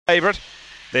favourite.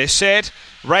 They're set,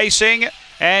 racing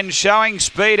and showing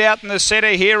speed out in the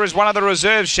centre. Here is one of the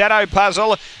reserves, Shadow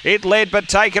Puzzle. It led but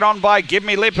taken on by Give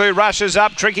Me Lip, who rushes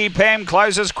up. Tricky Pam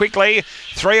closes quickly.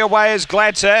 3 away is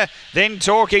Glatzer. Then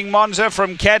Talking Monza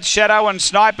from Cat Shadow and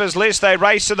Sniper's List. They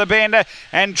race to the bend,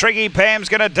 and Tricky Pam's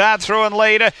going to dart through and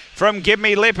lead from Give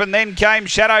Me Lip, and then came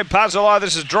Shadow Puzzle. Oh,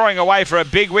 this is drawing away for a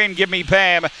big win, Give Me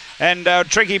Pam. And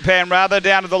Tricky Pam rather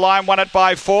down to the line, won it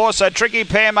by 4. So Tricky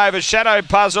Pam over Shadow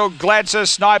Puzzle, Glatzer,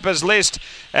 Sniper's List.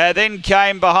 Then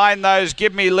came behind those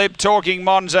Give Me Lip, Talking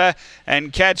Monza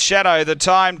and Cat Shadow. The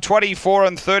time 24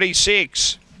 and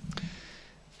 36.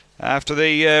 After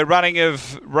the running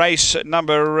of race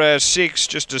number 6,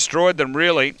 just destroyed them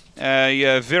really.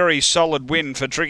 A very solid win for Tricky.